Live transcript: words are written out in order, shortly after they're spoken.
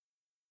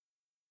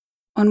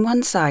On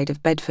one side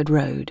of Bedford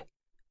Road,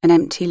 an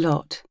empty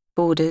lot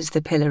borders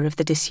the pillar of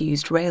the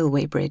disused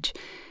railway bridge,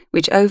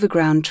 which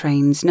overground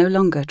trains no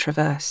longer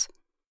traverse.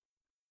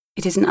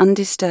 It is an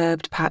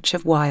undisturbed patch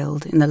of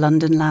wild in the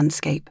London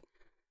landscape,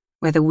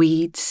 where the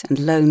weeds and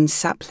lone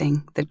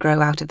sapling that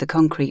grow out of the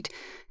concrete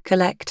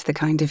collect the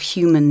kind of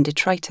human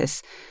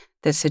detritus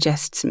that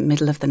suggests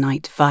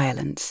middle-of-the-night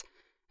violence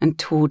and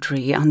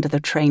tawdry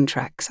under-the-train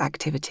tracks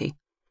activity.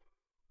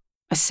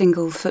 A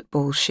single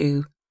football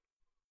shoe,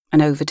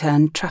 an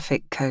overturned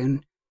traffic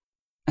cone,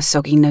 a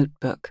soggy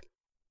notebook,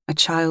 a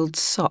child's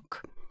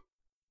sock,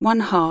 one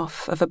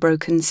half of a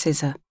broken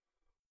scissor,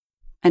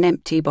 an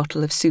empty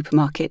bottle of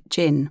supermarket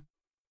gin,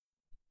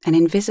 an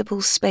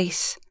invisible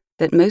space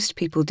that most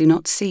people do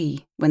not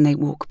see when they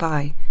walk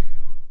by,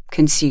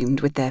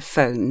 consumed with their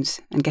phones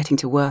and getting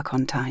to work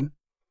on time.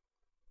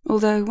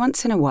 Although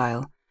once in a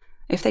while,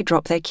 if they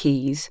drop their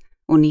keys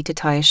or need to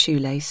tie a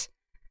shoelace,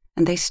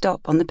 and they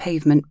stop on the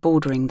pavement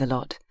bordering the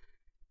lot,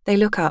 they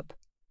look up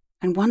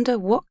and wonder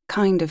what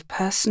kind of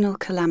personal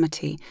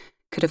calamity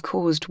could have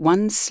caused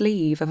one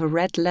sleeve of a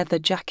red leather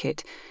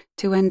jacket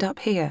to end up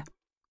here,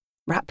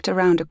 wrapped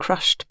around a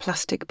crushed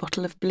plastic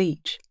bottle of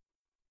bleach.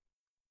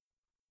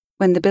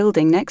 When the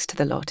building next to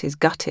the lot is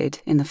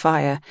gutted in the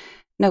fire,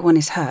 no one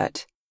is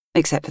hurt,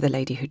 except for the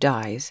lady who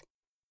dies.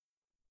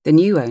 The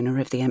new owner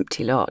of the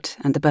empty lot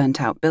and the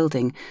burnt-out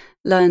building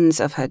learns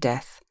of her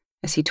death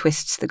as he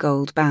twists the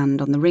gold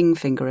band on the ring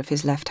finger of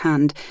his left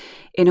hand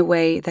in a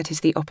way that is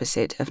the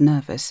opposite of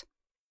nervous.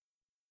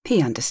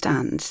 He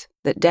understands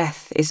that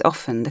death is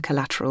often the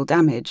collateral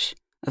damage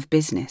of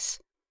business.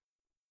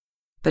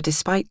 But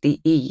despite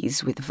the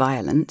ease with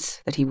violence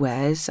that he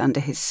wears under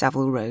his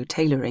Savile Row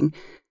tailoring,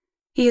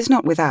 he is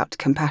not without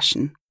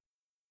compassion.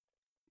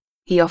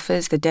 He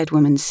offers the dead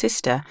woman's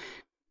sister,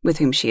 with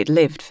whom she had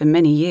lived for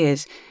many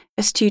years,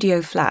 a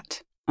studio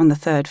flat on the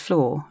 3rd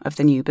floor of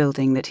the new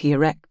building that he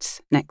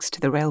erects next to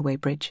the railway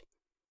bridge.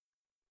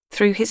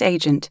 Through his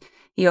agent,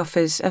 he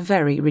offers a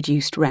very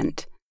reduced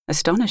rent,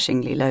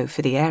 astonishingly low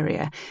for the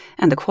area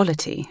and the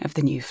quality of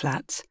the new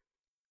flats.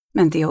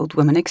 And the old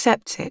woman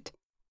accepts it,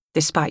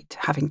 despite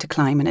having to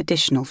climb an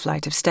additional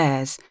flight of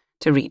stairs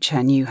to reach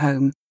her new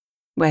home,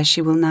 where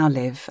she will now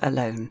live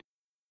alone.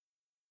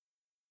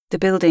 The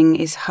building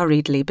is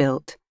hurriedly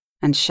built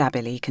and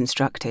shabbily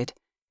constructed,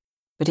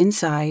 but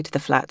inside the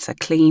flats are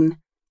clean,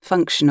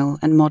 functional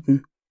and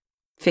modern,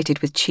 fitted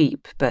with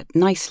cheap but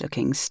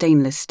nice-looking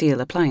stainless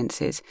steel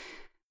appliances,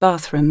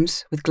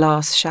 bathrooms with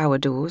glass shower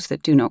doors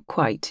that do not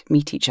quite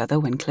meet each other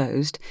when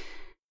closed,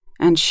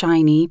 and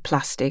shiny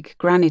plastic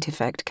granite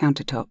effect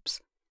countertops.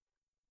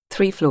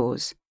 3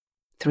 floors,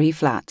 3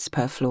 flats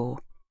per floor.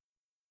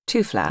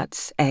 2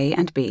 flats, A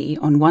and B,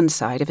 on one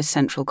side of a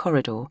central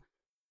corridor.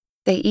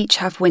 They each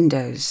have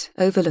windows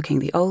overlooking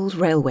the old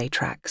railway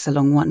tracks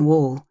along one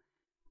wall.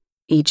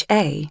 Each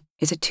A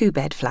is a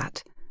 2-bed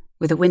flat,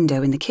 with a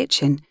window in the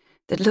kitchen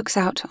that looks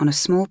out on a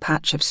small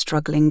patch of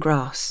struggling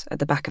grass at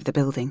the back of the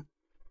building.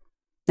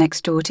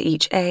 Next door to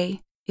each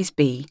A is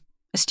B,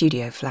 a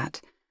studio flat,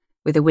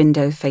 with a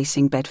window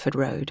facing Bedford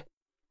Road.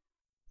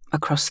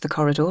 Across the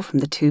corridor from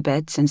the 2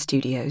 beds and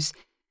studios,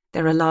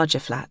 there are larger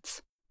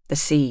flats, the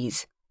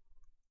C's.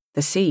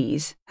 The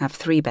C's have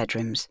 3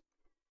 bedrooms.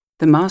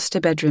 The master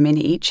bedroom in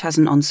each has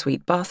an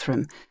ensuite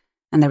bathroom,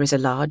 and there is a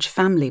large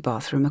family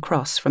bathroom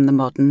across from the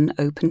modern,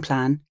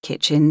 open-plan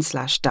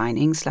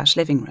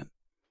kitchen/dining/living room.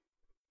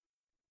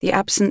 The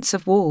absence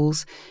of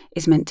walls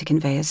is meant to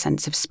convey a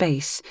sense of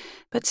space,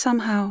 but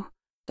somehow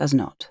does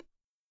not.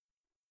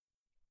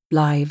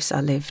 Lives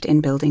are lived in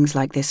buildings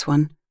like this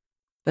one,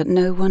 but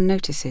no one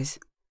notices.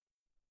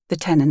 The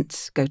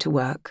tenants go to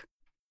work.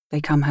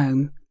 They come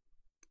home.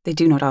 They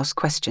do not ask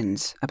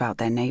questions about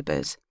their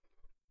neighbours.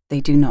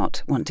 They do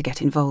not want to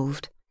get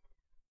involved.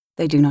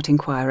 They do not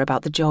inquire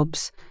about the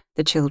jobs,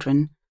 the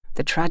children,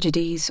 the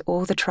tragedies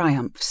or the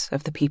triumphs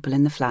of the people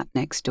in the flat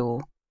next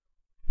door.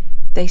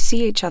 They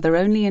see each other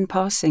only in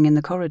passing in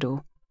the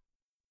corridor.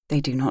 They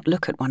do not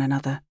look at one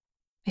another.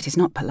 It is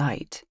not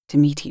polite to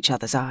meet each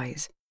other's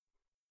eyes.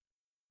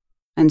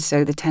 And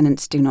so the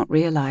tenants do not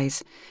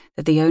realise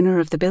that the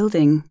owner of the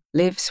building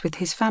lives with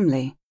his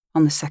family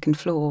on the 2nd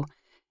floor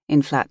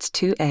in flats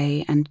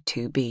 2A and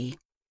 2B.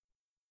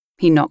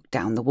 He knocked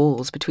down the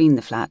walls between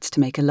the flats to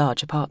make a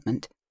large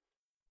apartment.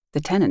 The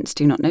tenants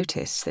do not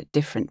notice that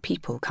different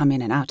people come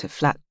in and out of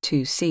flat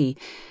 2C,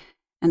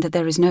 and that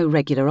there is no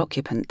regular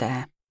occupant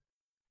there.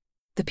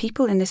 The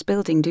people in this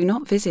building do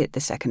not visit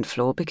the 2nd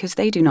floor because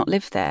they do not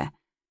live there,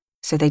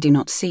 so they do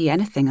not see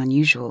anything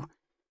unusual,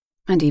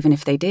 and even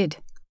if they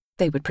did,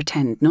 they would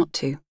pretend not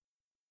to.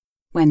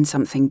 When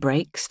something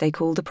breaks, they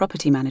call the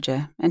property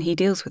manager, and he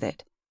deals with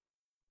it.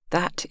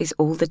 That is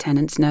all the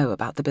tenants know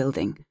about the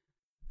building,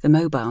 the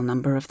mobile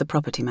number of the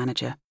property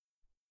manager.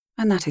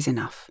 And that is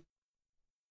enough.